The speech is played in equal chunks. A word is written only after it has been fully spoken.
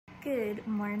Good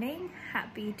morning,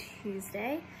 happy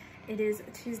Tuesday. It is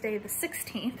Tuesday the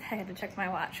 16th. I had to check my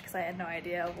watch because I had no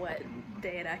idea what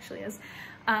day it actually is.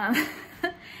 And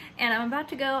I'm about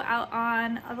to go out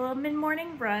on a little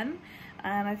mid-morning run.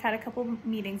 I've had a couple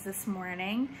meetings this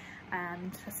morning.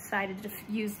 Decided to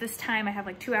use this time. I have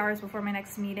like 2 hours before my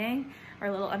next meeting, or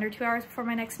a little under 2 hours before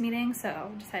my next meeting,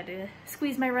 so decided to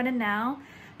squeeze my run in now.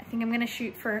 I think I'm gonna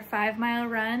shoot for a 5-mile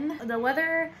run. The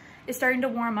weather is starting to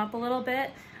warm up a little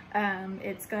bit.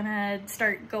 It's gonna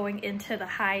start going into the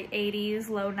high 80s,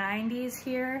 low 90s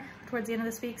here towards the end of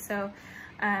this week. So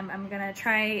I'm gonna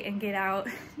try and get out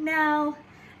now,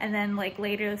 and then like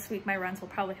later this week my runs will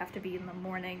probably have to be in the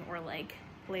morning or like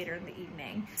later in the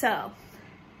evening. So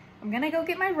I'm gonna go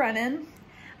get my run in.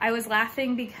 I was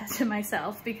laughing to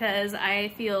myself because I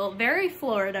feel very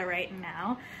Florida right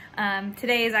now.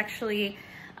 Today is actually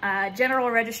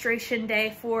general registration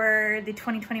day for the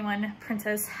 2021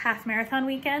 Princess Half Marathon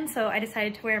weekend, so I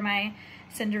decided to wear my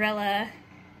Cinderella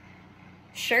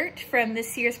shirt from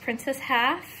this year's Princess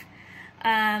Half.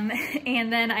 And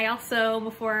then I also,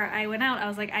 before I went out, I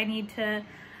was like, I need to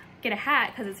get a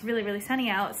hat because it's really, really sunny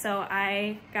out, so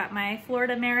I got my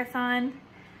Florida Marathon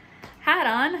hat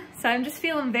on. So I'm just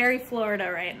feeling very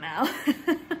Florida right now.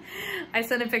 I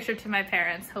sent a picture to my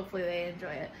parents, hopefully they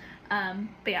enjoy it.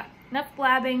 But yeah, enough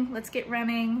blabbing, let's get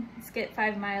running, let's get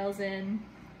 5 miles in,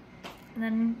 and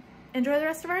then enjoy the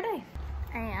rest of our day.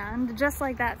 And just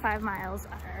like that, 5 miles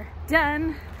are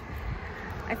done.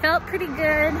 I felt pretty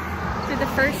good through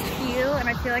the first few, and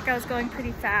I feel like I was going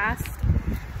pretty fast.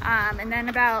 And then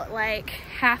about like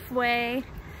halfway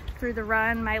through the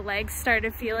run, my legs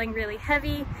started feeling really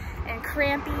heavy and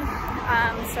crampy.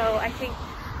 So I think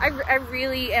I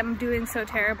really am doing so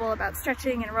terrible about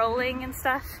stretching and rolling and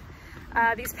stuff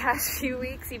these past few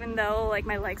weeks, even though like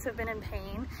my legs have been in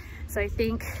pain. So I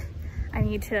think I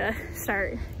need to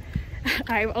start,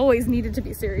 I've always needed to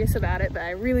be serious about it, but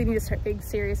I really need to start being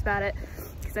serious about it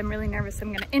because I'm really nervous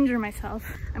I'm gonna injure myself.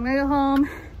 I'm gonna go home,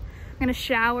 I'm gonna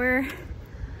shower,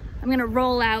 I'm gonna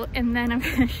roll out, and then I'm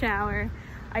gonna shower.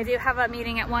 I do have a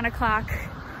meeting at 1 o'clock,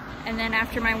 and then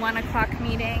after my 1 o'clock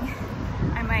meeting,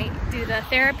 I might do the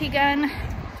therapy gun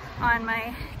on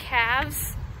my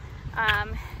calves,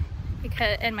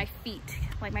 and my feet.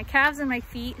 Like my calves and my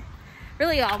feet,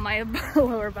 really all my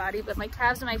lower body, but my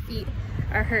calves and my feet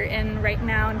are hurting right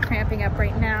now and cramping up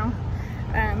right now.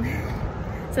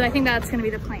 So I think that's gonna be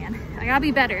the plan. I gotta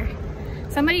be better.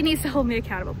 Somebody needs to hold me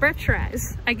accountable. Brett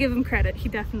tries. I give him credit. He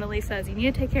definitely says you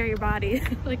need to take care of your body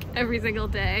like every single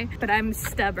day, but I'm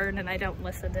stubborn and I don't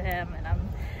listen to him, and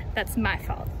that's my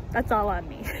fault. That's all on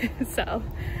me. So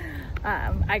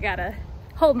I gotta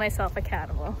hold myself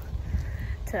accountable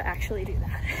to actually do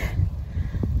that.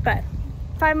 But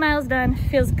 5 miles done,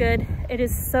 feels good. It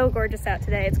is so gorgeous out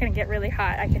today. It's gonna get really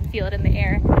hot. I can feel it in the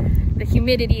air. The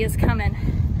humidity is coming.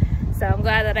 So I'm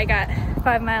glad that I got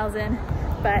 5 miles in,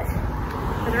 but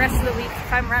for the rest of the week,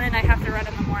 if I'm running, I have to run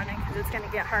in the morning because it's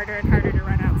gonna get harder and harder to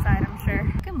run outside, I'm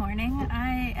sure. Good morning.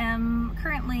 I am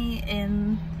currently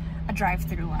in a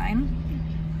drive-through line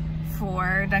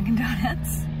for Dunkin'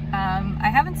 Donuts. I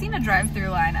haven't seen a drive-through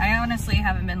line. I honestly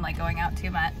haven't been like going out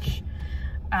too much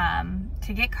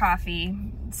to get coffee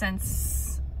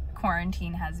since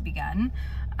quarantine has begun.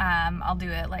 I'll do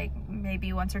it like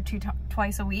maybe once or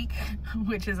twice a week,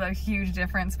 which is a huge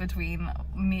difference between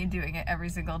me doing it every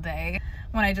single day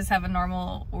when I just have a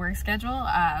normal work schedule.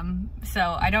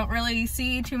 So I don't really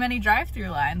see too many drive-through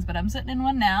lines, but I'm sitting in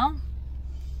one now.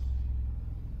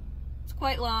 It's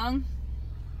quite long,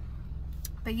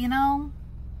 but you know,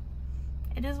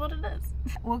 it is what it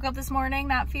is. Woke up this morning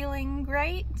not feeling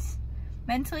great.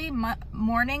 Mentally,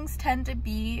 mornings tend to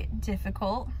be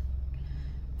difficult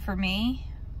for me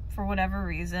for whatever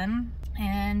reason,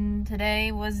 and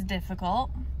today was difficult.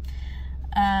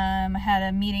 I had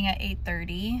a meeting at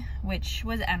 8:30, which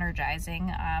was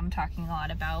energizing, talking a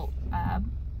lot about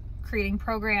creating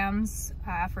programs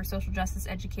for social justice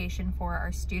education for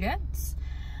our students,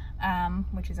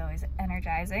 which is always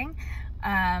energizing.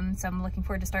 So I'm looking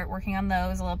forward to start working on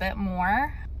those a little bit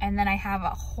more. And then I have a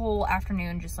whole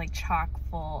afternoon just like chock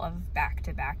full of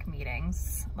back-to-back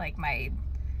meetings. Like my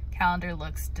calendar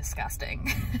looks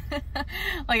disgusting.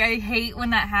 Like I hate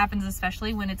when that happens,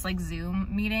 especially when it's like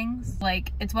Zoom meetings.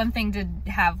 Like it's one thing to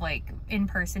have like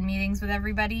in-person meetings with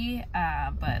everybody,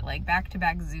 but like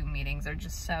back-to-back Zoom meetings are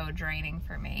just so draining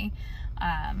for me.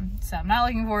 So I'm not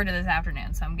looking forward to this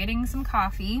afternoon. So I'm getting some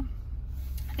coffee.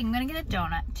 I think I'm gonna get a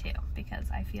donut too because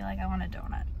I feel like I want a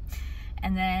donut.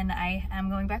 And then I am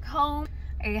going back home.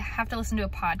 I have to listen to a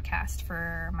podcast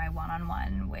for my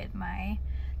one-on-one with my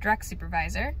direct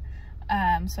supervisor.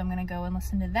 So I'm gonna go and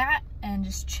listen to that and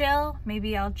just chill.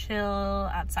 Maybe I'll chill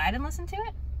outside and listen to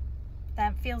it.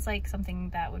 That feels like something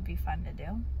that would be fun to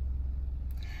do.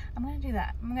 I'm gonna do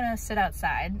that. I'm gonna sit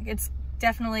outside. It's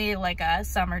definitely like a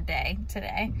summer day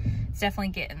today. It's definitely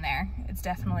getting there. It's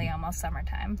definitely almost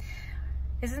summertime.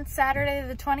 Isn't Saturday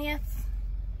the 20th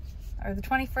or the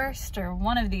 21st, or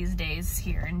one of these days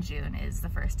here in June is the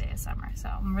first day of summer. So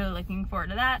I'm really looking forward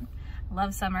to that. I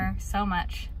love summer so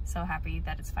much. So happy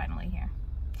that it's finally here.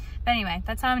 But anyway,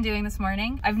 that's how I'm doing this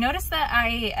morning. I've noticed that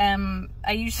I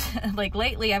usually, like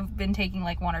lately I've been taking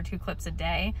like 1 or 2 clips a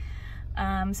day. So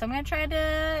I'm gonna try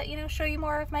to, you know, show you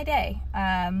more of my day.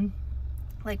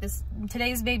 Like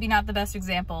today's maybe not the best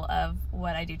example of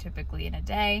what I do typically in a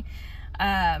day,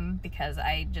 because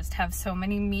I just have so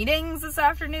many meetings this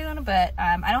afternoon, but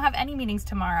I don't have any meetings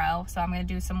tomorrow, so I'm gonna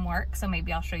do some work. So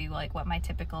maybe I'll show you like what my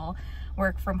typical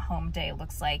work from home day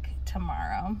looks like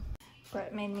tomorrow.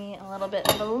 Brett made me a little bit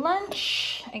of a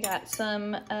lunch. I got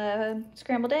some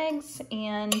scrambled eggs,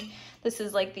 and this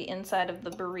is like the inside of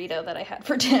the burrito that I had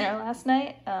for dinner last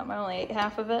night. I only ate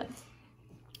half of it,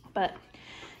 but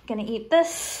gonna eat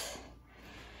this,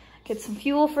 get some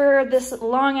fuel for this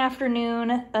long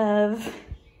afternoon of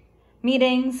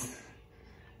meetings,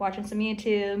 watching some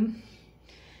YouTube,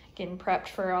 getting prepped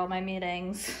for all my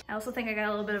meetings. I also think I got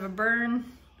a little bit of a burn.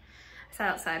 I sat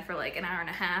outside for like an hour and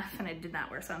a half and I did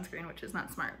not wear sunscreen, which is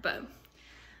not smart, but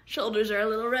shoulders are a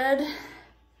little red.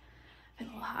 Been a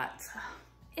little hot, so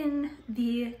in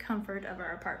the comfort of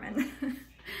our apartment,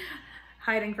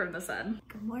 hiding from the sun.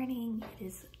 Good morning, it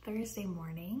is Thursday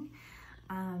morning.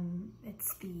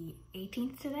 It's the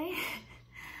 18th today.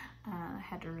 I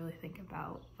had to really think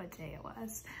about what day it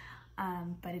was,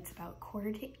 but it's about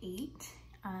 7:45.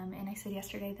 And I said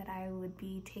yesterday that I would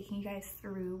be taking you guys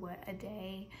through what a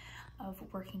day of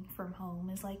working from home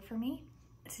is like for me.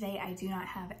 Today I do not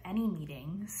have any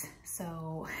meetings,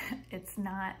 so it's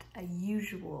not a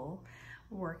usual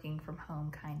working from home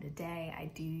kind of day. I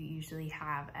do usually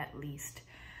have at least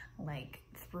like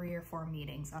 3 or 4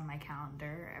 meetings on my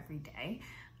calendar every day,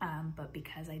 but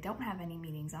because I don't have any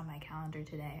meetings on my calendar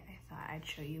today, I thought I'd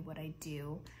show you what I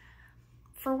do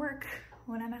for work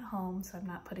when I'm at home, so I'm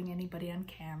not putting anybody on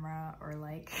camera or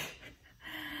like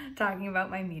talking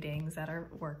about my meetings that are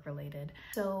work related.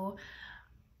 So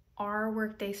our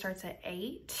work day starts at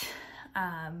 8.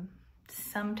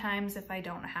 Sometimes if I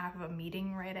don't have a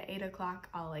meeting right at 8 o'clock,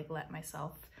 I'll like let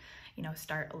myself, you know,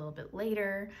 start a little bit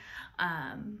later.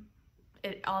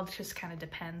 It all just kind of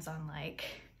depends on like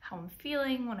how I'm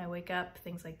feeling when I wake up,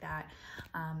 things like that,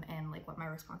 and like what my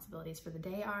responsibilities for the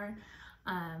day are.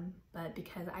 But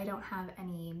because I don't have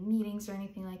any meetings or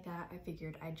anything like that, I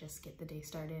figured I'd just get the day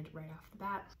started right off the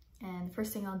bat. And the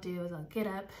first thing I'll do is I'll get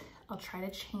up, I'll try to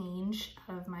change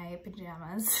out of my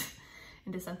pajamas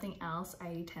into something else.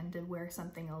 I tend to wear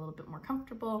something a little bit more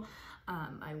comfortable.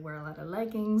 I wear a lot of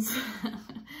leggings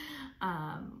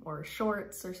or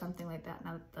shorts or something like that.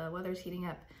 Now that the weather's heating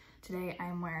up, today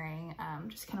I'm wearing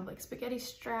just kind of like spaghetti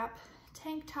strap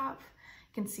tank top.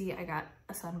 You can see I got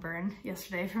a sunburn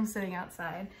yesterday from sitting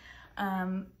outside,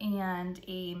 and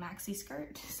a maxi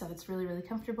skirt, so it's really, really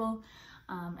comfortable.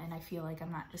 And I feel like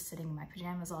I'm not just sitting in my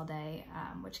pajamas all day,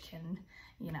 which can,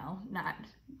 you know,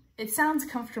 it sounds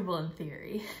comfortable in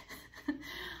theory,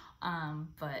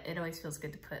 but it always feels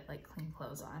good to put like clean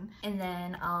clothes on. And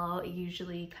then I'll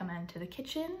usually come into the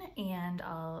kitchen and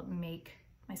I'll make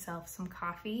myself some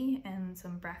coffee and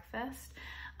some breakfast.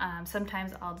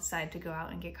 Sometimes I'll decide to go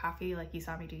out and get coffee like you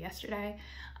saw me do yesterday,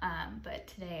 but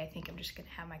today I think I'm just gonna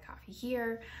have my coffee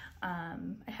here. I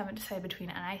haven't decided between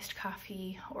an iced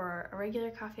coffee or a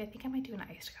regular coffee. I think I might do an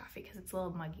iced coffee because it's a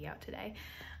little muggy out today.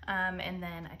 And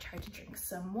then I tried to drink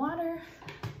some water,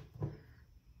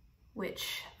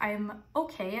 which I'm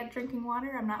okay at drinking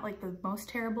water. I'm not like the most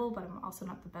terrible, but I'm also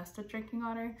not the best at drinking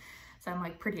water. So I'm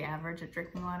like pretty average at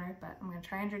drinking water, but I'm gonna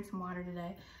try and drink some water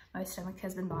today. My stomach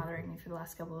has been bothering me for the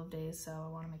last couple of days, so I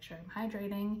wanna make sure I'm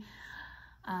hydrating.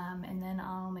 And then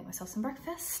I'll make myself some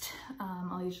breakfast.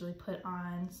 I'll usually put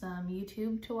on some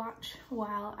YouTube to watch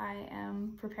while I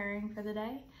am preparing for the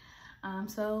day.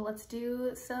 So let's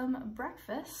do some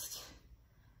breakfast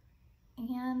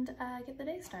and get the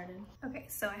day started. Okay,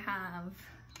 so I have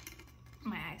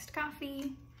my iced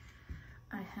coffee.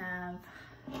 I have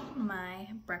my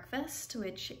breakfast,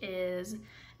 which is an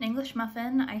English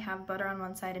muffin. I have butter on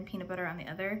one side and peanut butter on the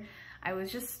other. I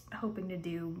was just hoping to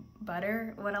do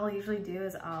butter. What I'll usually do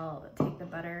is I'll take the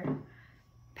butter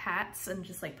pats and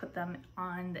just like put them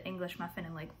on the English muffin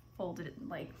and like fold it,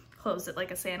 like close it like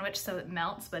a sandwich so it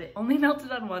melts, but it only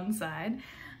melted on one side.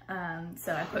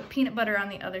 So I put peanut butter on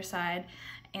the other side,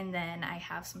 and then I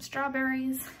have some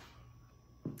strawberries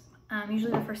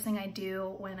Usually the first thing I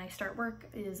do when I start work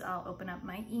is I'll open up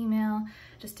my email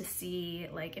just to see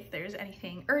like if there's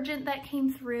anything urgent that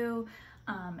came through,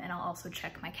 and I'll also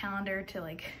check my calendar to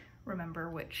like remember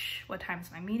what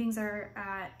times my meetings are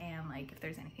at, and like if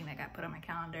there's anything that got put on my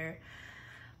calendar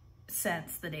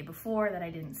since the day before that I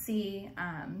didn't see.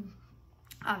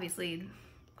 Obviously,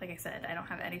 like I said, I don't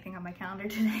have anything on my calendar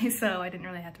today, so I didn't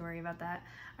really have to worry about that.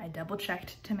 I double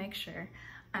checked to make sure.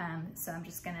 So I'm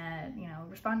just gonna,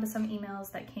 respond to some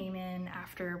emails that came in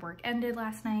after work ended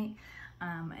last night,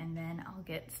 and then I'll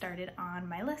get started on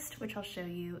my list, which I'll show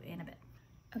you in a bit.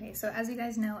 Okay, so as you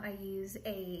guys know, I use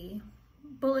a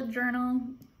bullet journal.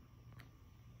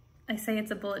 I say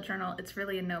it's a bullet journal, it's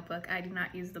really a notebook. I do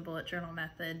not use the bullet journal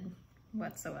method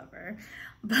whatsoever,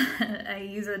 but I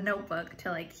use a notebook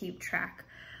to like keep track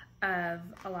of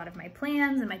a lot of my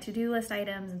plans and my to-do list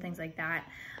items and things like that.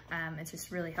 It's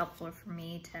just really helpful for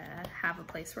me to have a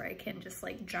place where I can just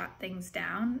like jot things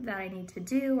down that I need to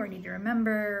do or need to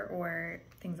remember or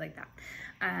things like that.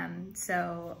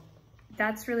 So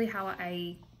that's really how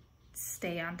I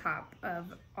stay on top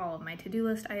of all of my to-do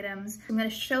list items. I'm going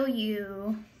to show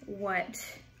you what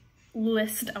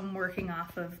list I'm working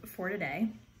off of for today.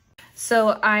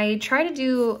 So I try to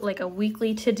do like a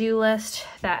weekly to-do list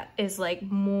that is like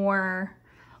more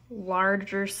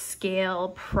larger scale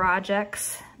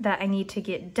projects that I need to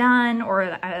get done or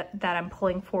that I'm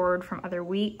pulling forward from other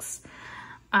weeks.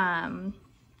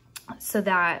 So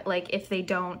that like if they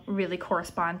don't really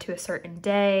correspond to a certain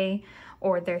day,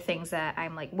 or they're things that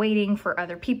I'm like waiting for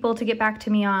other people to get back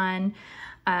to me on,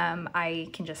 I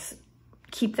can just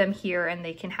keep them here and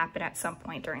they can happen at some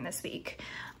point during this week.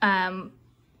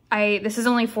 This is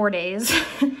only 4 days.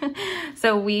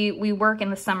 So we work in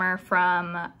the summer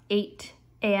from 8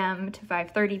 a.m. to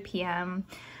 5:30 p.m.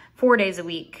 4 days a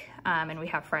week, and we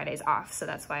have Fridays off, so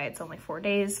that's why it's only 4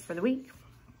 days for the week.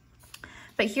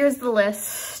 But here's the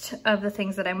list of the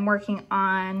things that I'm working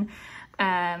on.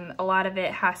 A lot of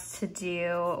it has to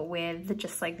do with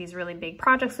just like these really big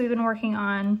projects we've been working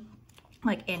on,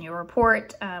 like annual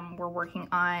report. We're working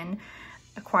on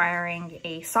acquiring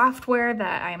a software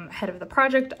that I'm head of the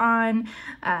project on.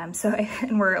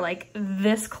 And we're like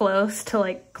this close to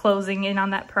like closing in on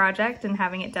that project and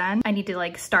having it done. I need to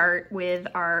like start with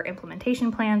our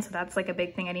implementation plan. So that's like a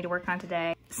big thing I need to work on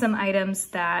today. Some items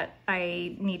that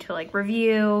I need to like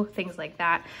review, things like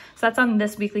that. So that's on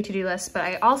this weekly to-do list, but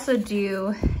I also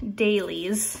do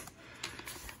dailies.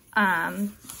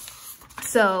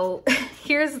 So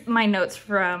here's my notes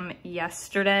from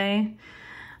yesterday.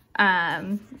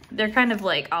 They're kind of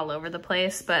like all over the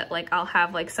place, but like I'll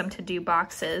have like some to-do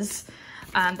boxes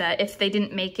that if they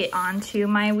didn't make it onto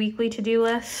my weekly to-do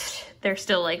list, they're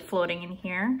still like floating in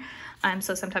here.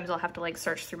 So sometimes I'll have to like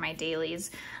search through my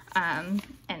dailies and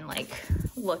like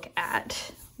look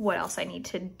at what else I need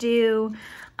to do.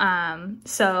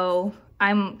 So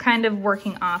I'm kind of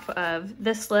working off of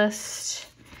this list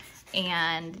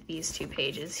and these 2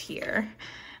 pages here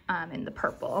in the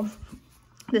purple.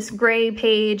 This gray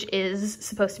page is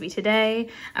supposed to be today.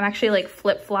 I'm actually like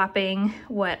flip-flopping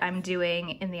what I'm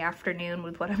doing in the afternoon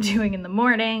with what I'm doing in the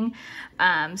morning.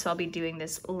 So I'll be doing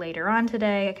this later on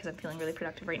today because I'm feeling really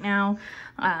productive right now.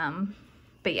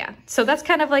 But yeah, so that's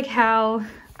kind of like how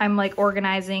I'm like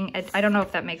organizing. I don't know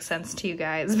if that makes sense to you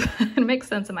guys, but it makes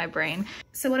sense in my brain.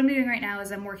 So what I'm doing right now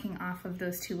is I'm working off of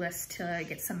those 2 lists to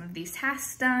get some of these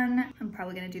tasks done. I'm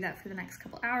probably gonna do that for the next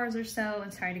couple hours or so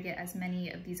and try to get as many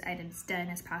of these items done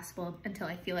as possible until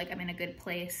I feel like I'm in a good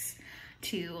place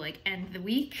to like end the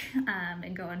week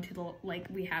and go into the, like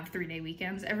we have 3-day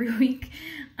weekends every week.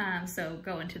 So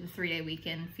go into the 3-day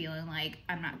weekend feeling like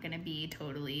I'm not gonna be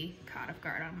totally caught off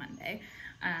guard on Monday.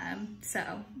 So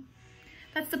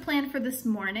that's the plan for this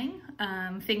morning.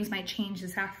 Things might change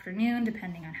this afternoon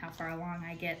depending on how far along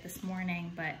I get this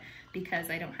morning, but because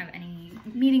I don't have any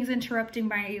meetings interrupting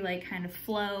my like kind of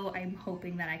flow, I'm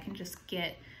hoping that I can just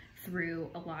get through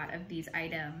a lot of these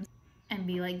items and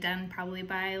be like done probably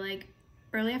by like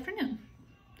early afternoon.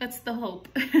 That's the hope.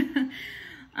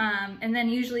 And then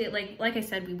usually like I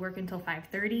said, we work until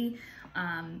 5:30.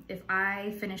 If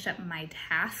I finish up my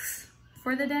tasks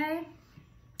for the day,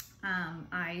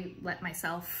 I let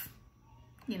myself,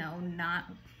 not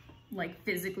like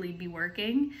physically be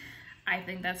working. I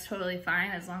think that's totally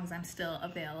fine as long as I'm still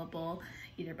available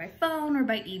either by phone or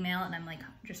by email and I'm like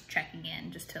just checking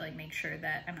in just to like make sure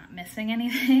that I'm not missing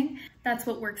anything. That's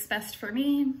what works best for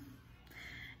me.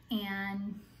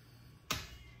 And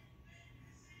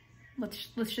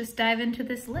let's just dive into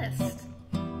this list.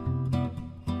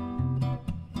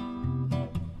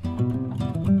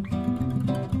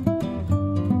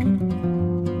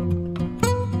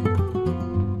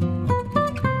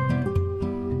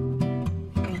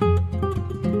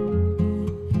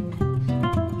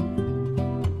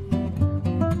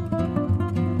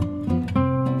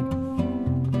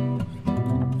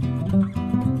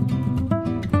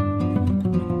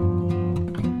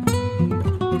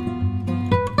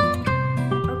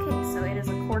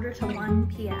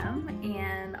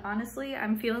 honestly,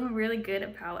 I'm feeling really good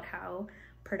about how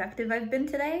productive I've been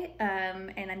today,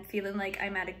 and I'm feeling like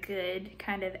I'm at a good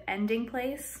kind of ending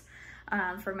place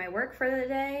for my work for the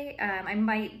day. I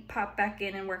might pop back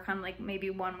in and work on like maybe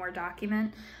one more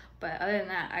document, but other than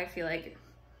that, I feel like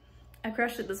I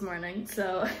crushed it this morning.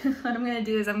 So what I'm gonna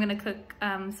do is I'm gonna cook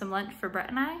some lunch for Brett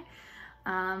and I,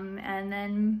 and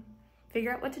then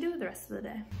figure out what to do with the rest of the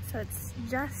day. So it's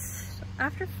just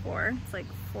after 4, it's like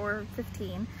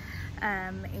 4:15,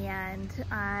 and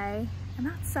I am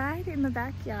outside in the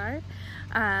backyard.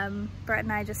 Brett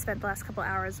and I just spent the last couple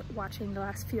hours watching the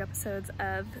last few episodes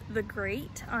of The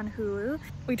Great on Hulu.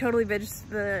 We totally binged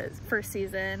the first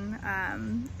season.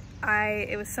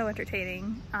 It was so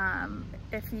entertaining.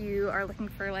 If you are looking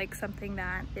for like something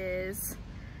that is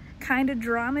kind of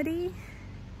dramedy,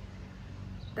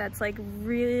 that's like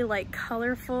really like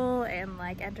colorful and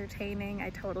like entertaining,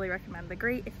 I totally recommend The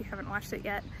Great. If you haven't watched it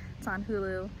yet, it's on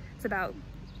Hulu. It's about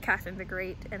Catherine the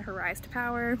Great and her rise to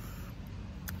power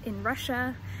in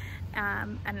Russia,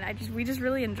 and we just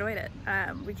really enjoyed it.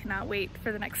 We cannot wait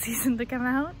for the next season to come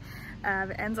out.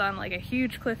 It ends on like a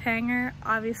huge cliffhanger.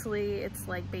 Obviously it's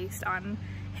like based on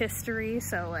history,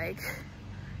 so like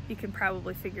you can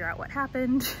probably figure out what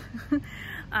happened.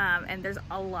 And there's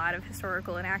a lot of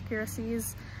historical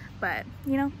inaccuracies, but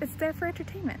you know, it's there for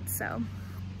entertainment, so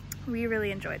we really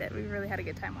enjoyed it. We really had a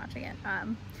good time watching it.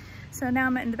 So now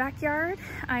I'm in the backyard.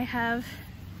 I have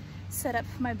set up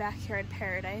my backyard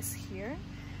paradise here.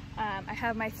 I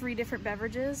have my 3 different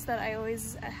beverages that I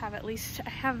always have. I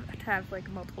have to have like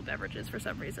multiple beverages for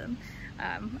some reason.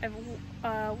 I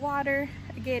have water,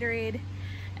 a Gatorade,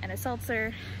 and a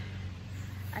seltzer.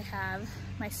 I have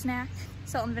my snack,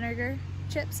 salt and vinegar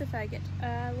chips if I get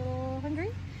a little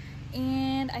hungry.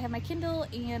 And I have my Kindle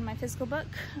and my physical book.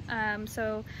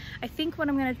 So I think what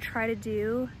I'm gonna try to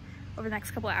do over the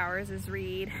next couple of hours is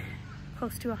read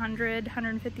close to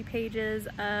 150 pages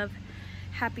of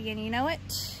Happy and You Know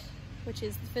It, which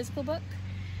is the physical book.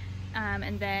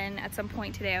 And then at some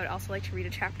point today, I would also like to read a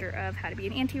chapter of How to Be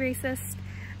an Anti-Racist.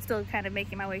 Still kind of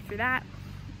making my way through that.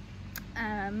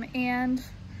 And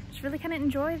just really kind of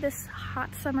enjoy this hot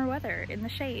summer weather in the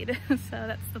shade. So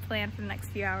that's the plan for the next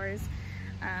few hours.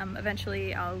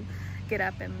 Eventually I'll get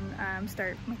up and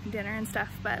start making dinner and stuff,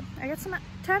 but I got some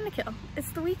time to kill. It's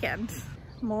the weekend.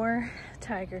 More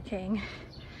Tiger King.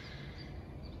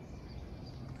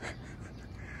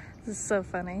 This is so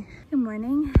funny. Good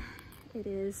morning. It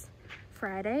is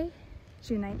Friday,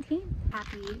 June 19th.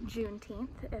 Happy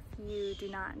Juneteenth. If you do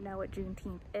not know what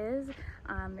Juneteenth is,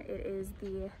 it is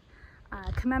the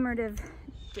commemorative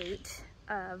date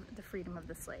of the freedom of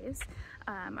the slaves.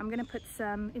 I'm gonna put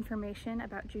some information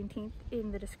about Juneteenth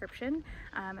in the description.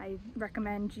 I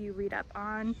recommend you read up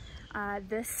on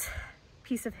this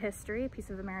piece of history, a piece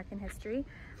of American history.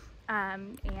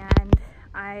 And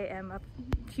I am a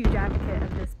huge advocate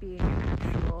of this being an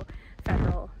actual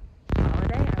federal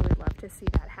holiday. I would love to see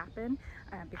that happen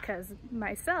because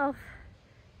myself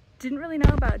didn't really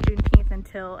know about Juneteenth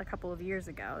until a couple of years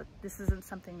ago. This isn't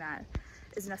something that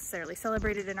is necessarily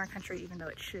celebrated in our country, even though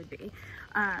it should be.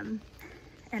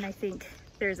 And I think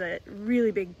there's a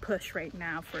really big push right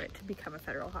now for it to become a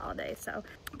federal holiday. So,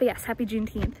 but yes, happy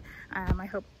Juneteenth. I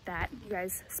hope that you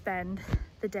guys spend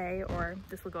the day, or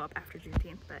this will go up after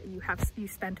Juneteenth, but you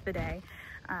spent the day,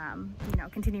 you know,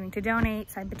 continuing to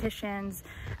donate, sign petitions,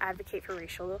 advocate for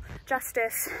racial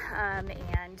justice,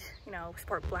 and, you know,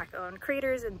 support Black-owned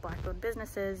creators and Black-owned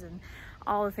businesses and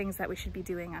all the things that we should be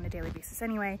doing on a daily basis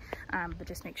anyway. But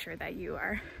just make sure that you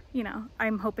are, you know,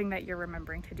 I'm hoping that you're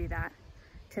remembering to do that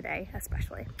today,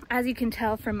 especially. As you can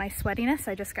tell from my sweatiness,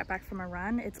 I just got back from a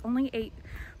run. It's only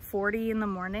 8:40 in the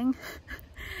morning.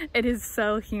 It is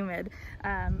so humid.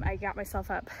 I got myself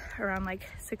up around like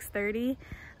 6:30,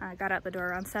 got out the door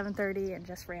around 7:30 and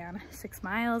just ran 6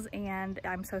 miles, and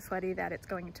I'm so sweaty that it's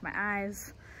going into my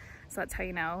eyes. So that's how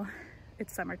you know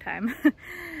it's summertime.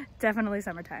 Definitely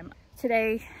summertime.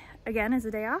 Today, again, is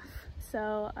a day off.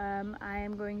 So I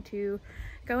am going to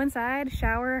go inside,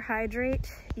 shower, hydrate,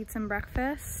 eat some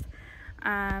breakfast,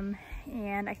 and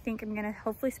I think I'm gonna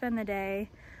hopefully spend the day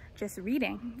just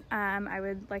reading. I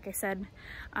would, like I said,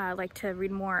 like to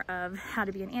read more of How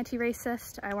to Be an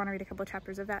Anti-Racist. I want to read a couple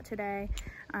chapters of that today.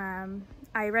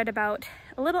 I read about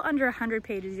a little under 100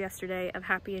 pages yesterday of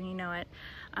Happy and You Know It.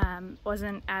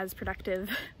 Wasn't as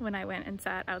productive when I went and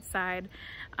sat outside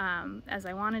as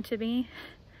I wanted to be,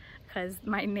 because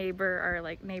my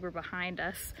neighbor behind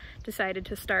us decided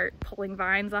to start pulling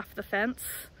vines off the fence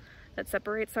that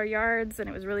separates our yards, and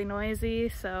it was really noisy,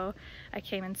 so I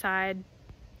came inside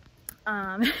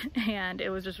and it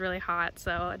was just really hot,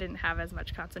 so I didn't have as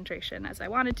much concentration as I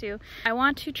wanted to. I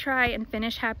want to try and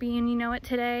finish Happy and You Know It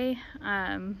today,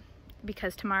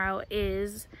 because tomorrow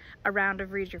is a round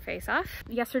of Read Your Face Off.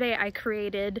 Yesterday I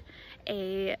created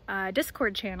a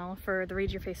Discord channel for the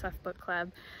Read Your Face Off book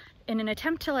club in an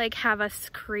attempt to like have us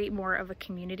create more of a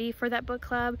community for that book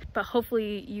club, but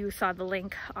hopefully you saw the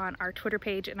link on our Twitter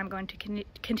page, and I'm going to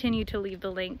continue to leave the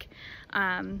link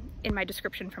in my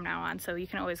description from now on, so you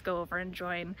can always go over and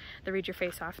join the Read Your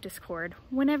Face Off Discord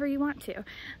whenever you want to,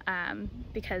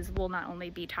 because we'll not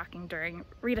only be talking during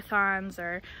readathons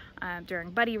or during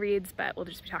buddy reads, but we'll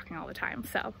just be talking all the time.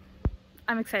 So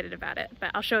I'm excited about it, but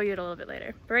I'll show you it a little bit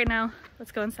later. But right now,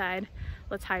 let's go inside,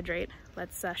 let's hydrate,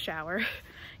 let's shower,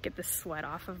 get this sweat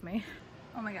off of me.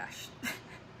 Oh my gosh.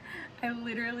 I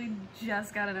literally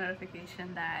just got a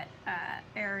notification that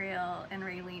Ariel and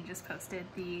Raylene just posted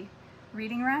the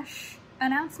Reading Rush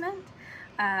announcement.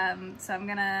 So I'm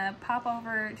gonna pop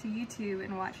over to YouTube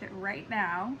and watch it right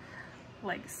now,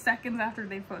 like seconds after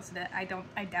they posted it.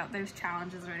 I doubt there's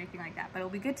challenges or anything like that, but it'll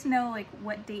be good to know like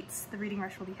what dates the Reading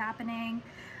Rush will be happening.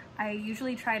 I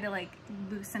usually try to like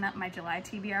loosen up my July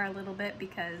TBR a little bit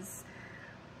because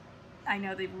I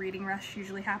know the Reading Rush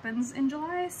usually happens in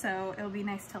July, so it'll be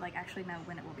nice to like actually know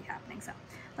when it will be happening. So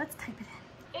let's type it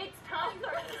in. It's time.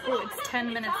 Oh, it's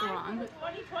 10 minutes long.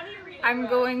 I'm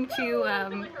going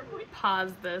to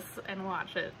pause this and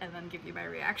watch it and then give you my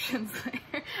reactions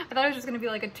later. I thought it was just going to be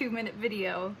like a 2-minute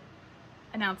video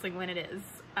announcing when it is,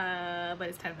 but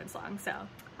it's 10 minutes long, so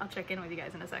I'll check in with you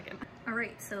guys in a second. All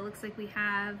right, so it looks like we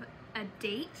have a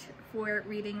date for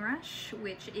Reading Rush,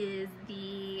 which is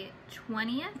the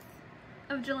 20th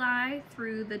of July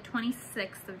through the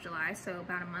 26th of July, so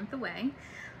about a month away.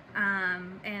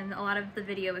 And a lot of the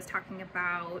video is talking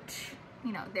about,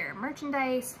 you know, their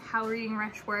merchandise, how Reading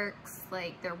Rush works,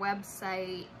 like their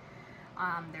website,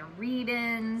 their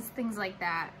read-ins, things like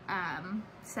that.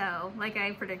 So like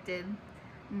I predicted,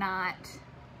 not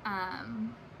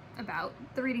about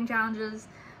the reading challenges,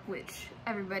 which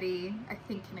everybody I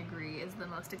think can agree is the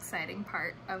most exciting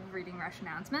part of Reading Rush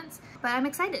announcements. But I'm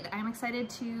excited. I'm excited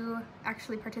to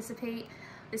actually participate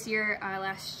this year.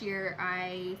 Last year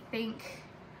I think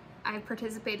I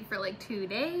participated for like 2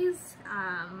 days,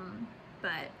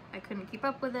 but I couldn't keep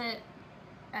up with it.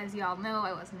 As y'all know,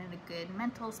 I wasn't in a good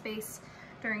mental space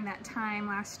during that time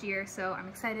last year, so I'm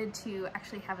excited to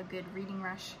actually have a good Reading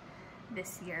Rush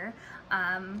this year.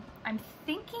 I'm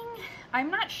thinking, I'm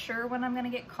not sure when I'm gonna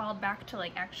get called back to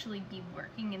like actually be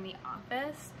working in the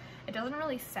office. It doesn't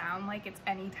really sound like it's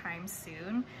anytime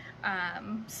soon,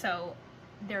 so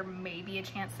there may be a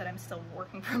chance that I'm still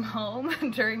working from home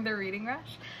during the Reading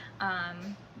Rush,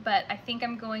 but I think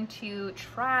I'm going to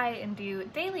try and do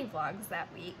daily vlogs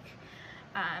that week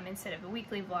instead of a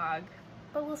weekly vlog,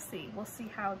 but we'll see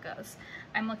how it goes.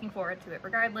 I'm looking forward to it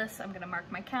regardless. I'm gonna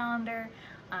mark my calendar,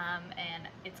 and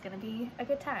it's gonna be a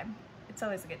good time. It's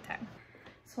always a good time.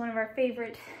 So one of our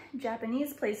favorite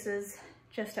Japanese places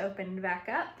just opened back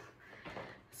up.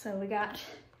 So we got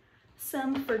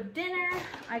some for dinner.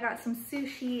 I got some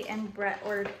sushi and Brett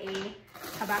ordered a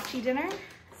hibachi dinner.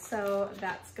 So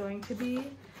that's going to be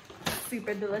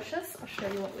super delicious. I'll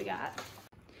show you what we got.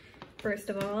 First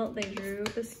of all, they drew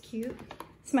this cute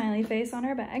smiley face on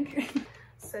our bag.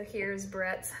 So here's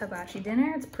Brett's hibachi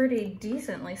dinner. It's pretty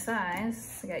decently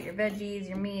sized. You got your veggies,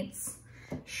 your meats,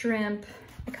 shrimp.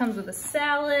 It comes with a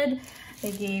salad.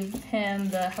 They gave him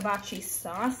the hibachi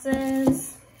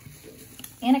sauces.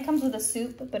 And it comes with a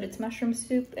soup, but it's mushroom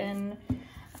soup, and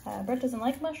Brett doesn't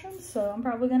like mushrooms, so I'm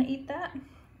probably gonna eat that.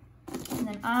 And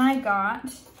then I got,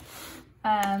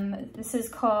 this is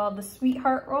called the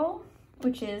Sweetheart Roll,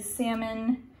 which is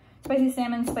salmon,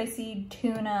 spicy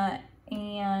tuna,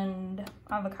 and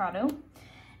avocado.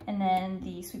 And then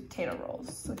the sweet potato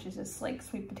rolls, which is just like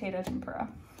sweet potato tempura.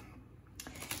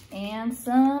 And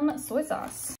some soy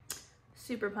sauce.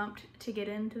 Super pumped to get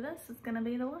into this. It's gonna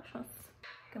be delicious.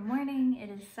 Good morning, it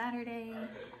is Saturday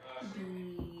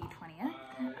the 20th,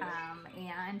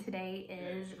 and today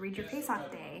is Read Your Face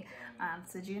Off Day.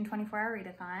 It's the June 24-hour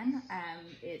readathon.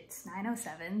 It's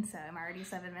 9:07, so I'm already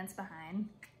 7 minutes behind.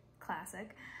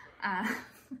 Classic.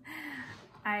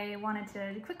 I wanted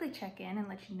to quickly check in and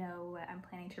let you know what I'm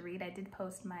planning to read. I did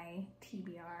post my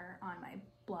TBR on my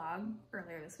blog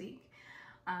earlier this week,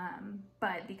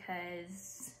 but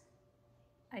because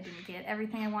I didn't get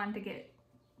everything I wanted to get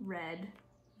read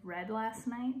last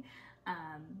night,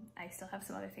 I still have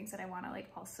some other things that I want to like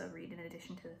also read in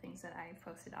addition to the things that I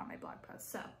posted on my blog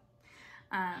post. So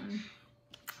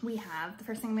we have, the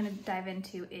first thing I'm going to dive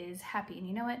into is Happy and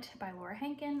You Know It by Laura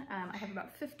Hankin. I have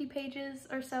about 50 pages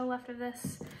or so left of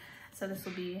this. So this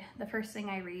will be the first thing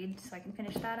I read so I can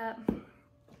finish that up.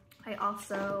 I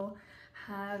also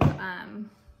have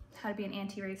How to Be an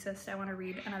Anti-Racist. I want to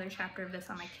read another chapter of this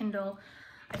on my Kindle.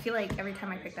 I feel like every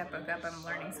time I pick that book up, I'm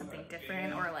learning something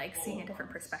different or like seeing a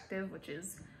different perspective, which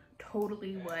is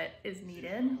totally what is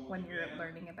needed when you're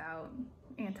learning about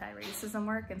anti-racism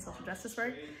work and social justice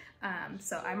work.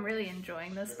 So I'm really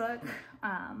enjoying this book.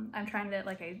 I'm trying to,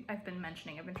 like I've been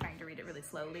mentioning, I've been trying to read it really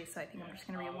slowly, so I think I'm just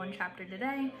gonna read one chapter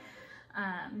today.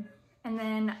 And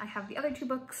then I have the other two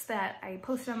books that I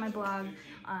posted on my blog.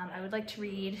 I would like to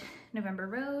read November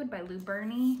Road by Lou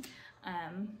Berney.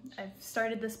 I've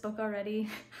started this book already,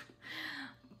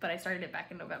 but I started it back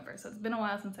in November, so it's been a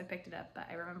while since I picked it up, but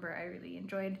I remember I really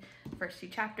enjoyed the first two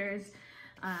chapters.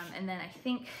 And then I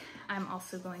think I'm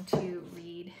also going to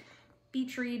read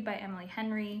Beach Read by Emily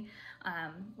Henry.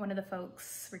 One of the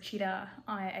folks, Rachida,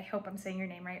 I hope I'm saying your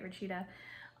name right, Rachida,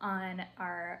 on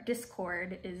our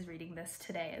Discord is reading this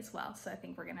today as well. So I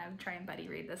think we're gonna try and buddy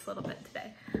read this a little bit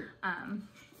today.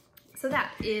 So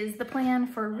that is the plan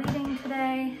for reading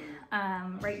today.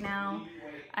 Right now,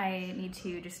 I need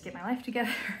to just get my life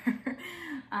together.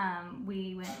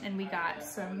 We went and we got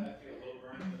some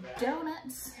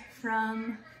donuts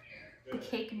from the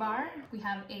cake bar. We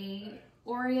have a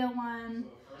Oreo one,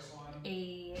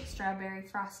 a strawberry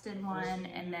frosted one,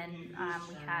 and then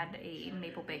we had a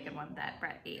maple bacon one that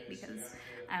Brett ate because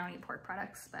I don't eat pork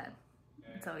products, but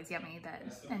it's always yummy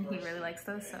and he really likes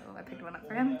those, so I picked one up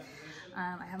for him.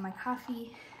 I have my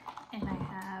coffee and I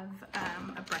have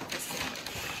a breakfast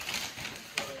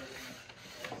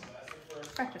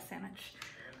sandwich.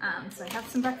 So I have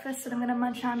some breakfast that I'm gonna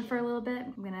munch on for a little bit.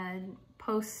 I'm gonna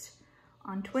post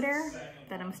on Twitter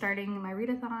that I'm starting my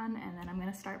readathon, and then I'm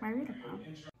gonna start my readathon.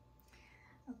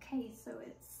 Okay, so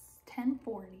it's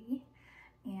 10:40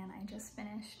 and I just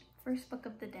finished first book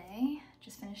of the day.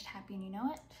 Just finished Happy and You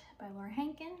Know It by Laura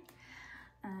Hankin.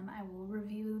 I will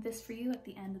review this for you at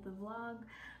the end of the vlog,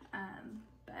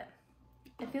 but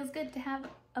it feels good to have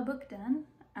a book done.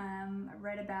 I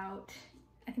read about,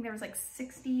 I think there was like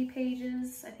 60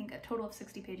 pages, I think a total of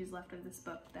 60 pages left of this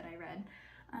book that I read.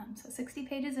 So 60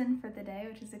 pages in for the day,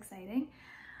 which is exciting.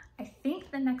 I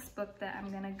think the next book that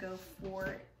I'm gonna go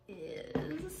for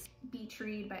is Beach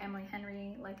Read by Emily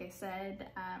Henry. Like I said,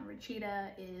 Rachida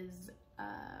is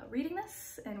reading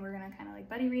this and we're gonna kind of like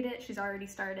buddy read it. She's already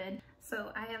started,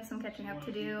 so I have some catching up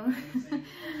to do.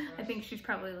 I think she's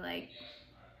probably like,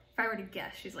 if I were to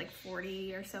guess, she's like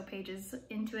 40 or so pages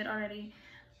into it already.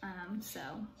 So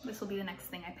this will be the next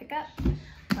thing I pick up,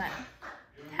 but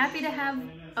happy to have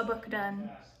a book done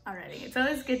already. It's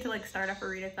always good to like start off a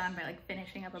readathon by like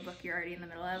finishing up a book you're already in the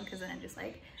middle of, because then it just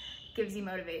like gives you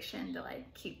motivation to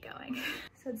like keep going.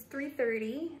 So it's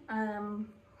 3:30,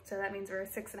 so that means we're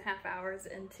 6.5 hours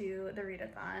into the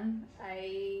readathon.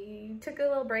 I took a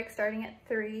little break starting at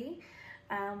 3.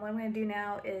 What I'm gonna do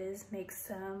now is make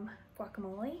some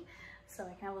guacamole so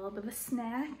I can have a little bit of a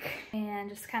snack and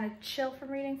just kind of chill from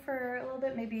reading for a little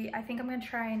bit. Maybe, I think I'm gonna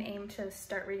try and aim to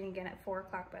start reading again at 4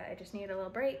 o'clock, but I just need a little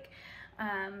break. But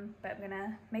I'm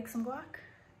gonna make some guac.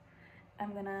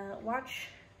 I'm gonna watch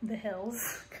The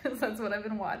Hills, because that's what I've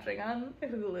been watching on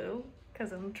Hulu,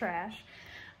 because I'm trash.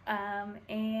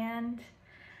 And,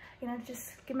 you know,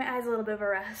 just give my eyes a little bit of a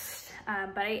rest.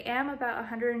 But I am about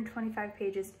 125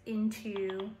 pages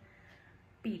into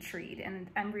Beach Read, and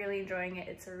I'm really enjoying it.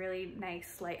 It's a really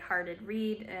nice, lighthearted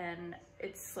read, and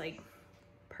it's like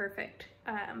perfect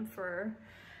for,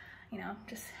 you know,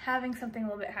 just having something a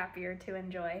little bit happier to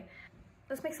enjoy.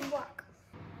 Let's make some guac.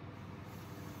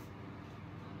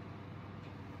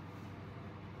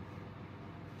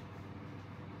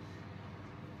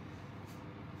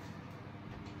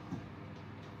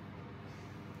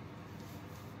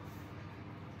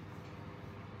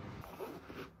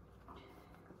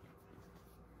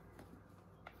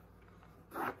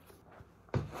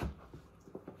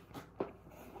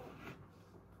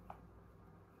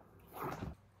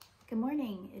 Good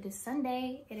morning. It is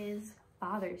Sunday. It is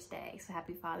Father's Day. So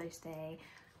happy Father's Day,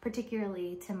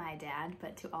 particularly to my dad,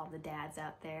 but to all the dads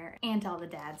out there and to all the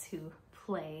dads who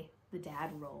play the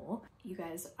dad role. You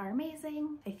guys are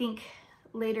amazing. I think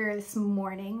later this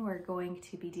morning, we're going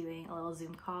to be doing a little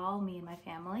Zoom call, me and my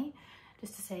family,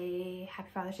 just to say happy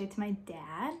Father's Day to my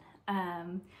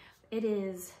dad. It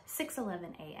is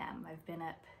 6:11 a.m. I've been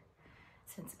up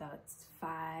since about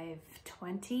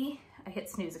 5:20. I hit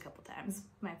snooze a couple times.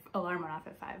 My alarm went off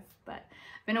at 5, but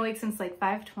I've been awake since like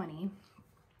 5:20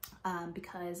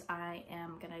 because I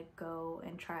am gonna go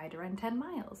and try to run 10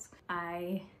 miles.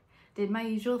 I did my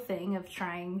usual thing of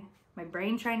my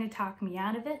brain trying to talk me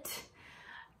out of it,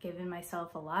 given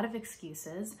myself a lot of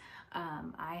excuses.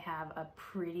 I have a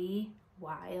pretty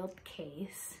wild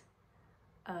case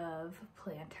of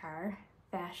plantar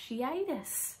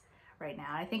fasciitis right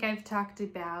now. I think I've talked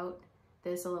about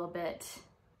this a little bit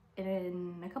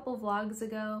in a couple of vlogs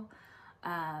ago.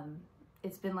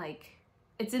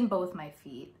 It's in both my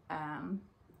feet, and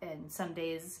some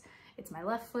days it's my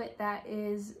left foot that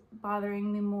is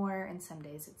bothering me more, and some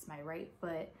days it's my right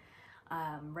foot.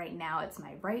 Right now it's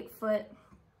my right foot.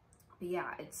 But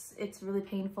yeah, it's really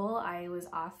painful. I was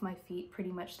off my feet pretty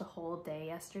much the whole day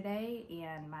yesterday,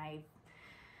 and my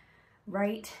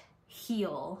right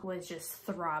heel was just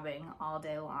throbbing all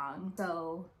day long.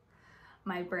 So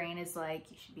my brain is like,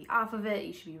 you should be off of it,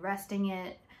 you should be resting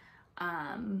it.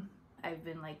 I've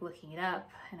been like looking it up,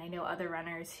 and I know other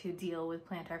runners who deal with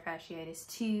plantar fasciitis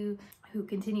too, who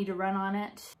continue to run on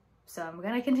it. So I'm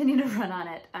gonna continue to run on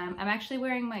it. I'm actually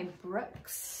wearing my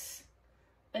Brooks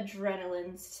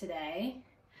Adrenalines today.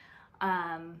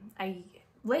 I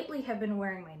lately have been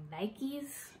wearing my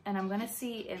Nikes, and I'm gonna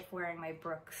see if wearing my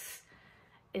Brooks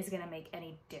is gonna make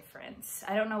any difference.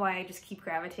 I don't know why I just keep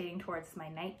gravitating towards my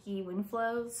Nike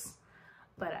Windflows,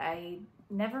 but I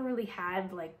never really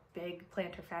had like big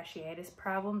plantar fasciitis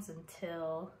problems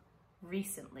until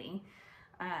recently.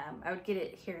 I would get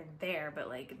it here and there, but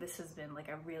like this has been like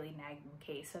a really nagging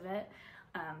case of it.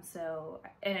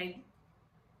 And I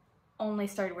only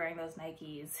started wearing those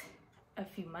Nikes a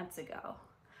few months ago.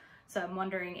 So I'm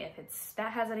wondering if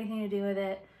that has anything to do with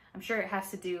it. I'm sure it has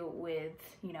to do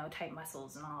with, you know, tight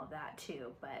muscles and all of that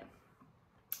too, but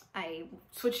I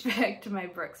switched back to my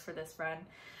Brooks for this run.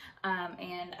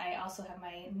 And I also have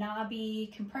my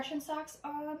knobby compression socks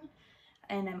on,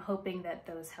 and I'm hoping that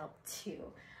those help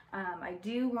too. I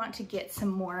do want to get some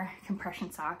more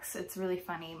compression socks. It's really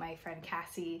funny. My friend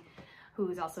Cassie, who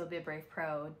is also a Bib Brave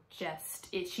Pro,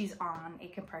 she's on a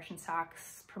compression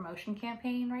socks promotion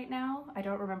campaign right now. I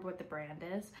don't remember what the brand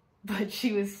is, but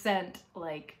she was sent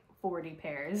like 40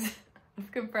 pairs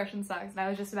of compression socks, and I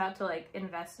was just about to like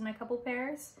invest in a couple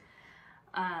pairs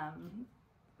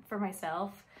for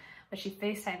myself. But she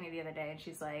FaceTimed me the other day, and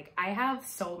she's like, I have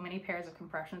so many pairs of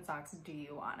compression socks, do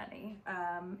you want any?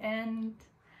 And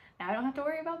now I don't have to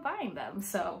worry about buying them,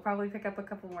 so I'll probably pick up a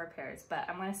couple more pairs. But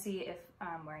I'm gonna see if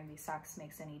wearing these socks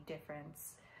makes any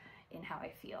difference in how I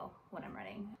feel when I'm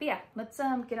running. But yeah, let's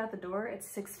get out the door. It's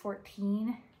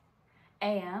 6:14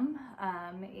 a.m.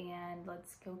 And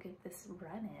let's go get this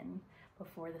run in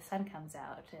before the sun comes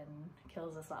out and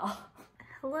kills us all.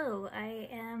 Hello, I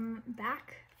am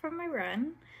back from my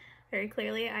run. Very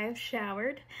clearly, I have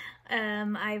showered.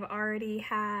 I've already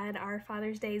had our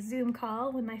Father's Day Zoom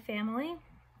call with my family,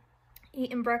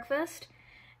 eaten breakfast,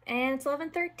 and it's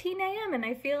 11:13 a.m. and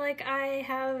I feel like I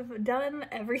have done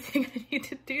everything I need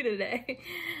to do today.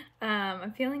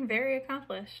 I'm feeling very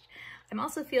accomplished. I'm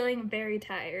also feeling very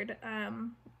tired.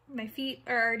 My feet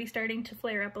are already starting to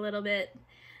flare up a little bit.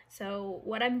 So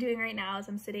what I'm doing right now is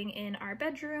I'm sitting in our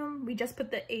bedroom. We just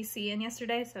put the AC in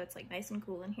yesterday, so it's like nice and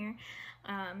cool in here.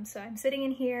 So I'm sitting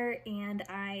in here, and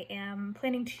I am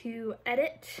planning to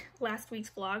edit last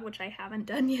week's vlog, which I haven't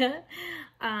done yet,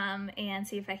 and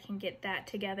see if I can get that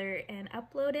together and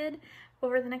uploaded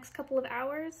over the next couple of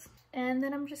hours. And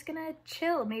then I'm just gonna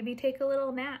chill, maybe take a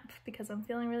little nap because I'm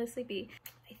feeling really sleepy.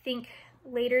 I think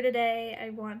later today I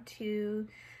want to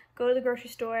go to the grocery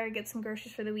store, get some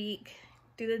groceries for the week,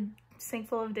 do the sink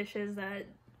full of dishes that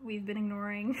we've been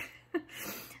ignoring.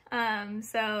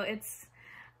 So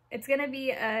it's gonna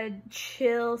be a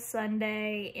chill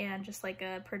Sunday and just like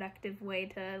a productive way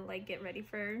to like get ready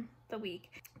for the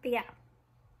week. But yeah,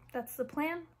 that's the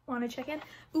plan. Want to check in?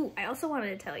 Ooh, I also wanted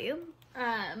to tell you,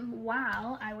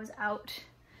 while I was out,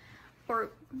 or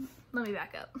let me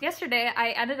back up. Yesterday,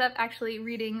 I ended up actually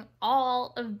reading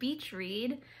all of Beach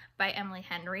Read by Emily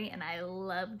Henry, and I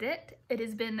loved it. It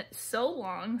has been so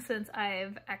long since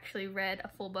I've actually read a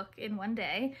full book in one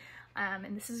day,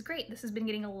 and this is great. This has been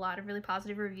getting a lot of really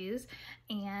positive reviews,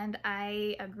 and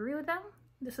I agree with them.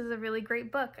 This is a really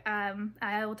great book.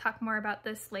 I will talk more about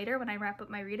this later when I wrap up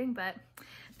my reading, but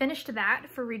finished that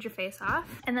for Read Your Face Off.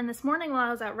 And then this morning while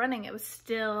I was out running, it was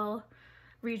still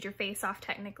Read Your Face Off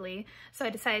technically, so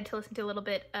I decided to listen to a little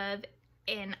bit of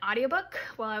an audiobook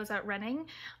while I was out running.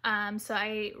 So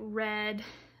I read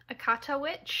Akata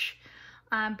Witch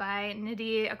by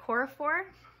Nnedi Okorafor,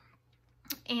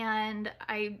 and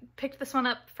I picked this one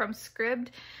up from Scribd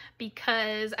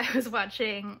because I was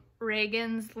watching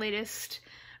Reagan's latest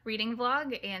reading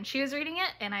vlog and she was reading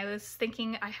it, and I was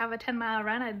thinking I have a 10-mile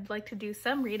run, I'd like to do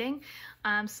some reading.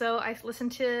 So I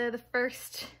listened to the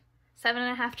first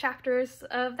 7.5 chapters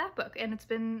of that book, and it's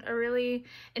been a really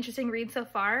interesting read so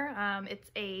far. It's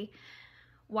a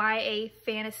YA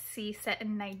fantasy set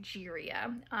in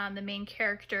Nigeria. The main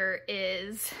character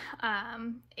is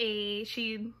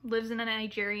she lives in a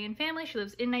Nigerian family. She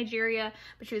lives in Nigeria,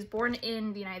 but she was born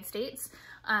in the United States,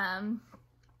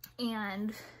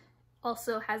 and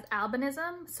also has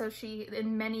albinism. So she,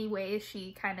 in many ways,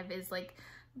 she kind of is like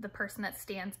the person that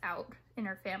stands out in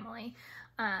her family.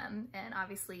 And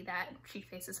obviously that she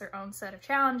faces her own set of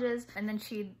challenges, and then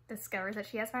she discovers that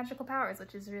she has magical powers,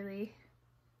 which is really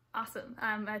awesome.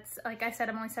 It's like I said,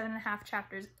 I'm only 7.5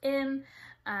 chapters in.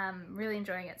 Really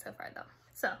enjoying it so far though.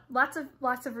 So lots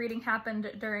of reading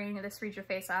happened during this Read Your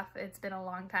Face Off. It's been a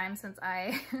long time since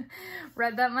I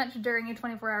read that much during a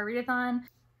 24-hour readathon,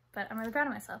 but I'm really proud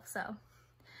of myself. So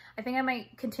I think I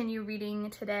might continue reading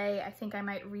today. I think I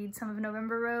might read some of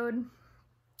November Road,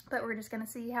 but we're just gonna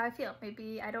see how I feel.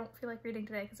 Maybe I don't feel like reading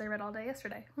today because I read all day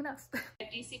yesterday. Who knows?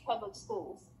 At DC Public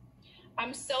Schools.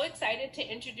 I'm so excited to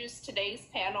introduce today's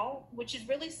panel, which is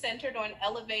really centered on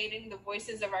elevating the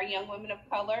voices of our young women of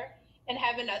color and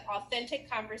having an authentic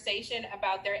conversation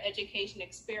about their education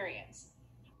experience.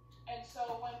 And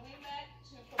so when we met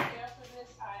to prepare for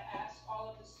this, I asked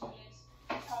all of the students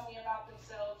to tell me about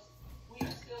themselves. We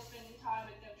are still spending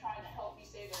time with them trying to help me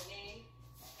say their name.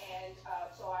 And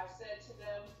so I said to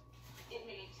them, it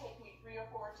may take me 3 or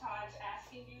 4 times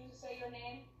asking you to say your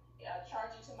name.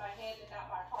 Charge it to my head and not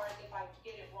my heart if I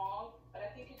get it wrong, but I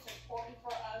think it's important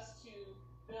for us to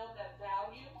build that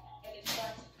value, and it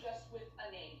starts just with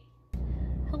a name.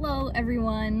 Hello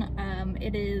everyone,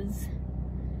 it is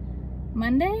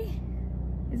Monday?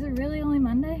 Is it really only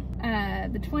Monday?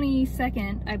 The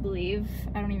 22nd, I believe.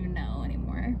 I don't even know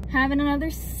anymore. Having another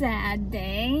sad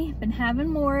day. Been having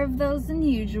more of those than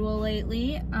usual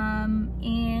lately,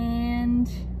 and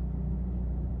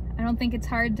I don't think it's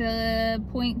hard to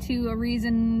point to a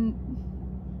reason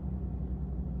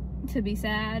to be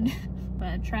sad,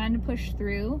 but trying to push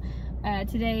through.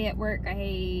 Today at work,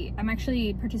 I'm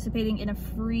actually participating in a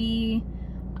free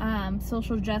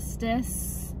social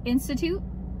justice institute,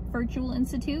 virtual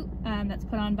institute, that's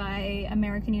put on by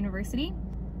American University.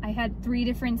 I had 3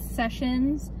 different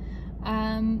sessions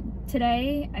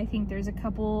today. I think there's a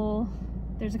couple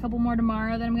more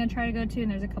tomorrow that I'm going to try to go to,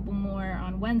 and there's a couple more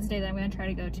on Wednesday that I'm going to try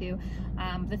to go to.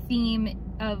 The theme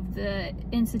of the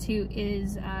institute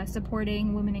is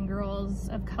supporting women and girls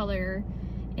of color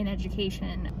in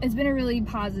education. It's been a really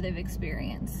positive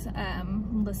experience,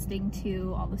 listening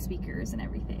to all the speakers and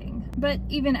everything. But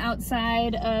even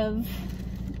outside of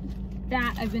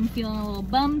that, I've been feeling a little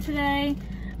bummed today.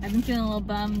 I've been feeling a little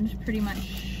bummed pretty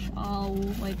much all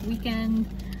weekend,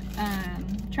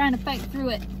 trying to fight through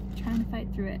it.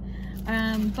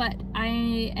 But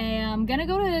I am gonna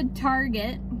go to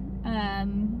Target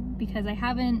because I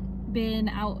haven't been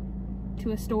out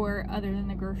to a store other than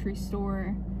the grocery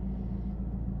store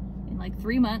in like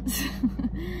 3 months.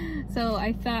 So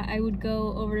I thought I would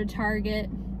go over to Target,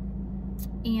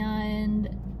 and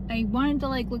I wanted to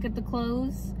look at the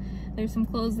clothes. There's some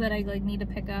clothes that I need to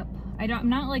pick up. I'm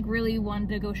not really one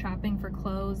to go shopping for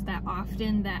clothes that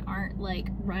often that aren't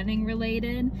running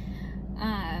related.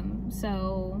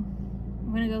 So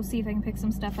I'm gonna go see if I can pick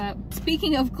some stuff up.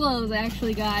 Speaking of clothes, I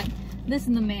actually got this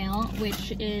in the mail,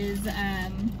 which is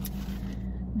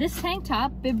this tank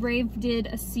top. Bib Brave did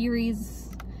a series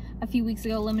a few weeks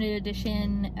ago, limited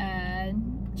edition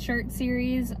shirt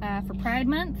series for Pride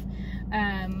Month.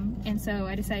 And so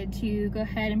I decided to go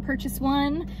ahead and purchase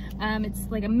one. It's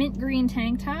like a mint green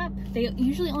tank top. They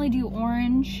usually only do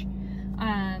orange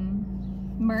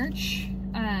merch.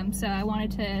 So I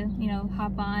wanted to,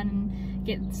 hop on and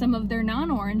get some of their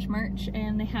non-orange merch,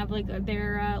 and they have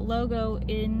their logo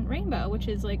in rainbow, which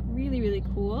is really, really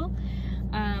cool.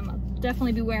 I'll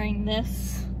definitely be wearing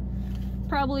this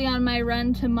probably on my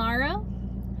run tomorrow.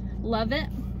 Love it.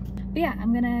 But yeah,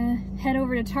 I'm gonna head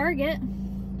over to Target,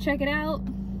 check it out,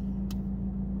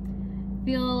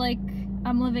 feel like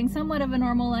I'm living somewhat of a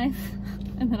normal life,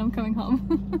 and then I'm coming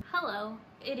home. Hello,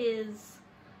 it is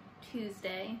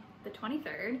Tuesday, the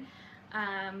 23rd,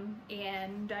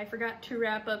 and I forgot to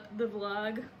wrap up the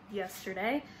vlog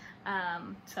yesterday,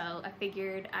 so I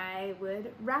figured I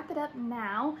would wrap it up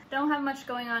now. Don't have much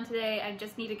going on today. I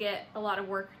just need to get a lot of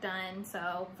work done,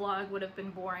 so vlog would have been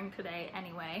boring today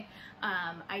anyway.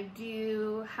 I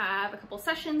do have a couple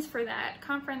sessions for that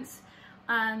conference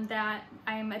that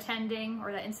I'm attending,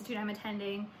 or that institute I'm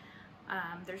attending.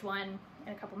 There's one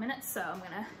in a couple minutes, so I'm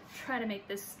gonna try to make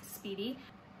this speedy.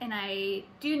 And I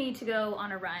do need to go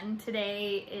on a run.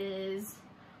 Today is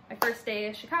my first day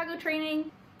of Chicago training.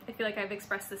 I feel like I've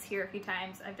expressed this here a few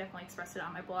times. I've definitely expressed it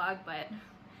on my blog, but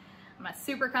I'm not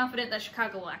super confident that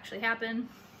Chicago will actually happen.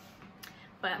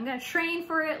 but I'm gonna train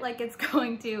for it like it's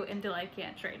going to until I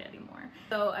can't train anymore.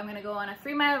 So I'm gonna go on a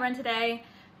 3-mile run today.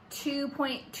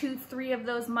 2.23 of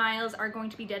those miles are going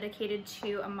to be dedicated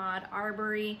to Ahmaud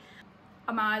Arbery.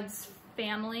 Ahmaud's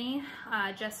family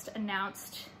just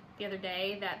announced the other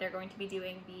day that they're going to be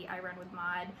doing the I Run with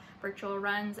Maud virtual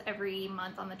runs every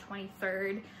month on the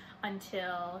 23rd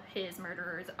until his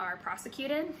murderers are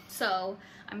prosecuted. So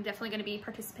I'm definitely going to be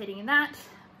participating in that.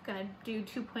 I'm going to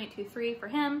do 2.23 for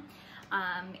him,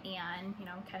 and you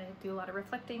know, kind of do a lot of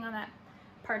reflecting on that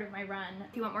part of my run.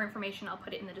 If you want more information, I'll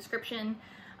put it in the description,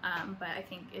 but I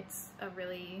think it's a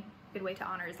really good way to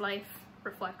honor his life,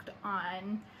 reflect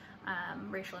on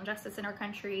racial injustice in our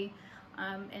country,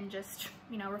 and just,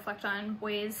 you know, reflect on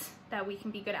ways that we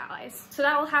can be good allies. So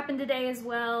that will happen today as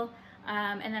well.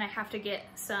 And then I have to get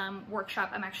some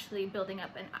workshop. I'm actually building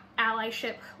up an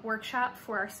allyship workshop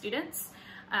for our students.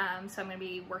 So I'm going to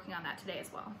be working on that today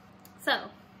as well. So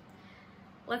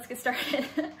let's get started.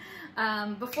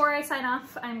 Before I sign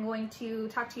off, I'm going to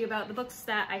talk to you about the books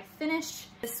that I finished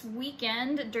this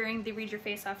weekend during the Read Your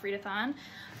Face Off readathon.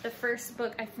 The first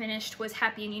book I finished was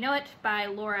Happy and You Know It by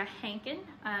Laura Hankin.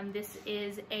 This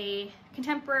is a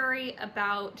contemporary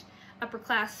about upper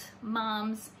class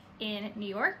moms in New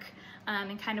York,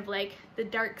 and kind of like the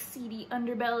dark, seedy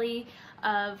underbelly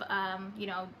of, you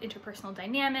know, interpersonal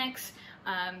dynamics.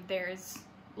 There's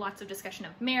lots of discussion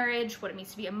of marriage, what it means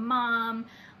to be a mom,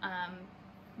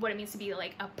 what it means to be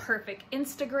like a perfect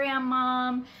Instagram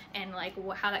mom, and like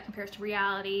how that compares to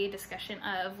reality, discussion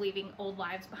of leaving old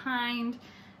lives behind,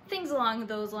 things along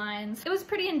those lines. It was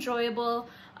pretty enjoyable.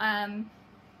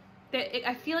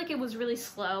 I feel like it was really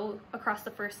slow across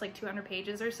the first like 200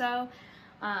 pages or so.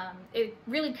 It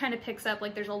really kind of picks up,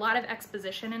 like there's a lot of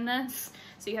exposition in this,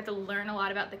 so you have to learn a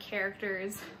lot about the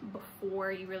characters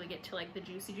before you really get to like the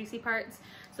juicy parts.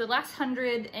 So the last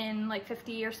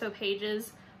 150 or so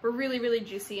pages were really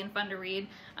juicy and fun to read,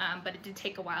 but it did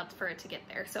take a while for it to get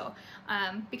there. So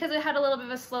because it had a little bit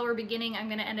of a slower beginning, I'm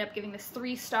going to end up giving this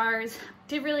 3 stars.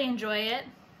 Did really enjoy it.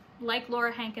 Like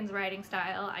Laura Hankin's writing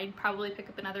style, I'd probably pick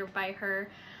up another by her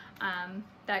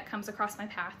that comes across my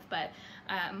path, but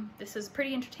this is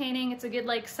pretty entertaining. It's a good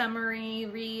like summary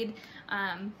read.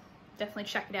 Definitely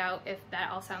check it out if that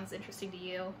all sounds interesting to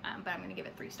you, but I'm going to give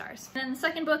it 3 stars. And then the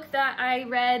second book that I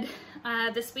read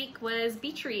this week was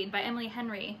Beach Read by Emily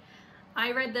Henry.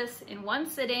 I read this in one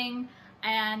sitting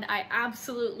and I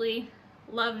absolutely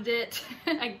loved it.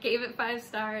 I gave it 5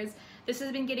 stars. This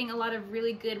has been getting a lot of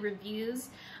really good reviews,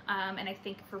 and I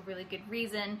think for really good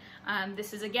reason.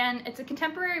 This is, again, it's a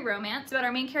contemporary romance. It's about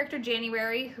our main character,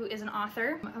 January, who is an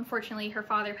author. Unfortunately, her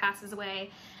father passes away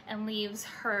and leaves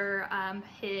her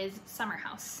his summer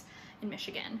house in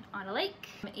Michigan on a lake.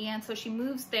 And so she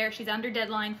moves there. She's under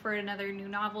deadline for another new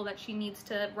novel that she needs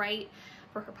to write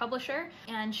for her publisher.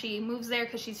 And she moves there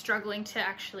because she's struggling to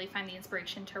actually find the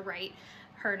inspiration to write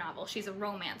her novel. She's a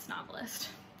romance novelist.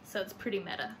 So it's pretty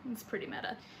meta. It's pretty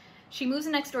meta. She moves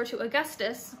next door to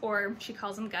Augustus, or she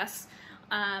calls him Gus,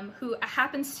 who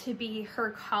happens to be her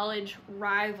college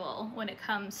rival when it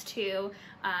comes to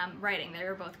writing.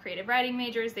 They're both creative writing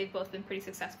majors. They've both been pretty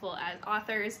successful as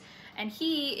authors, and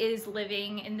he is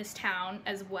living in this town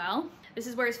as well. This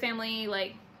is where his family,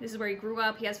 like, this is where he grew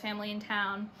up. He has family in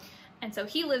town. And so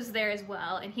he lives there as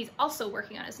well, and he's also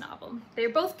working on his novel. They're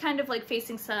both kind of like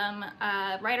facing some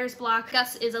writer's block.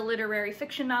 Gus is a literary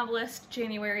fiction novelist.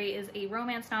 January is a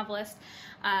romance novelist.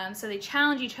 So they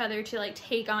challenge each other to like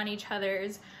take on each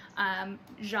other's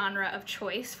genre of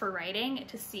choice for writing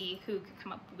to see who can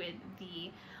come up with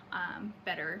the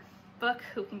better book,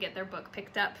 who can get their book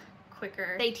picked up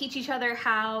quicker. They teach each other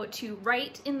how to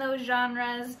write in those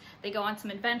genres. They go on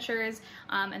some adventures,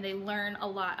 and they learn a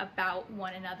lot about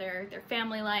one another, their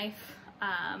family life,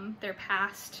 their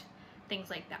past, things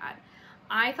like that.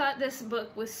 I thought this book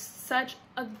was such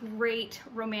a great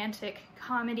romantic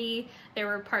comedy. There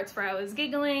were parts where I was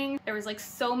giggling. There was like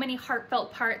so many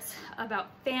heartfelt parts about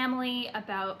family,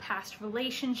 about past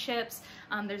relationships.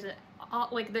 There's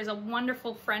a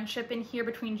wonderful friendship in here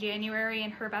between January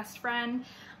and her best friend.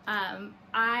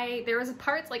 There was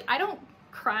parts, like, I don't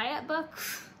cry at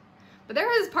books, but there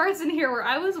was parts in here where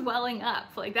I was welling up.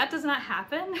 Like, that does not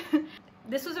happen.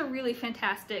 This was a really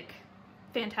fantastic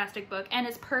book, and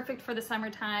it's perfect for the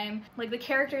summertime. Like, the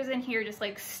characters in here just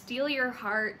like steal your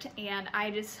heart, and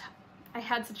I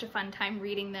had such a fun time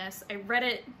reading this. I read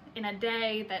it in a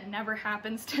day. That never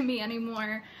happens to me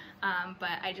anymore,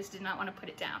 but I just did not want to put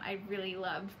it down. I really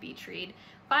loved Beach Read.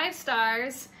 5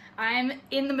 stars. I'm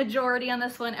in the majority on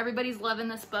this one. Everybody's loving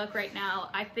this book right now.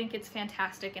 I think it's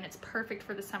fantastic, and it's perfect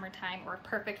for the summertime, or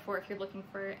perfect for if you're looking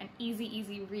for an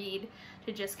easy read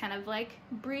to just kind of like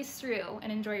breeze through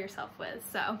and enjoy yourself with.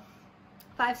 So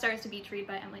 5 stars to Beach Read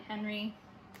by Emily Henry.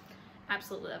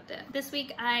 Absolutely loved it. This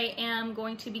week I am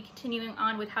going to be continuing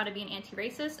on with How to Be an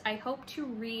Anti-Racist. I hope to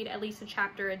read at least a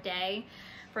chapter a day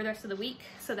for the rest of the week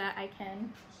so that I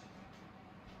can...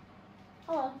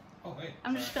 Hello. Oh, hey.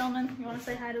 I'm just filming. You want to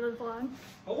say hi to the vlog?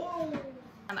 Hello.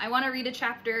 I want to read a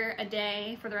chapter a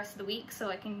day for the rest of the week so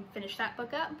I can finish that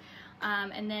book up.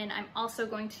 And then I'm also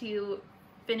going to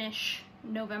finish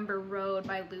November Road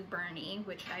by Lou Berney,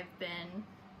 which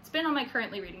it's been on my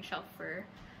currently reading shelf for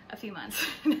a few months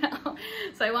now.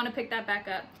 So I want to pick that back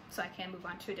up so I can move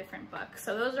on to a different book.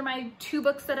 So those are my 2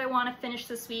 books that I want to finish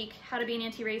this week: How to Be an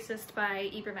Anti-Racist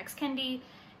by Ibram X. Kendi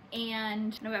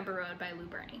and November Road by Lou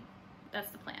Berney. That's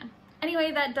the plan.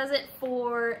 Anyway, that does it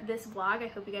for this vlog. I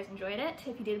hope you guys enjoyed it.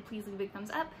 If you did, please leave a big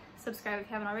thumbs up, subscribe if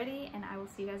you haven't already, and I will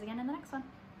see you guys again in the next one.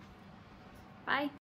 Bye.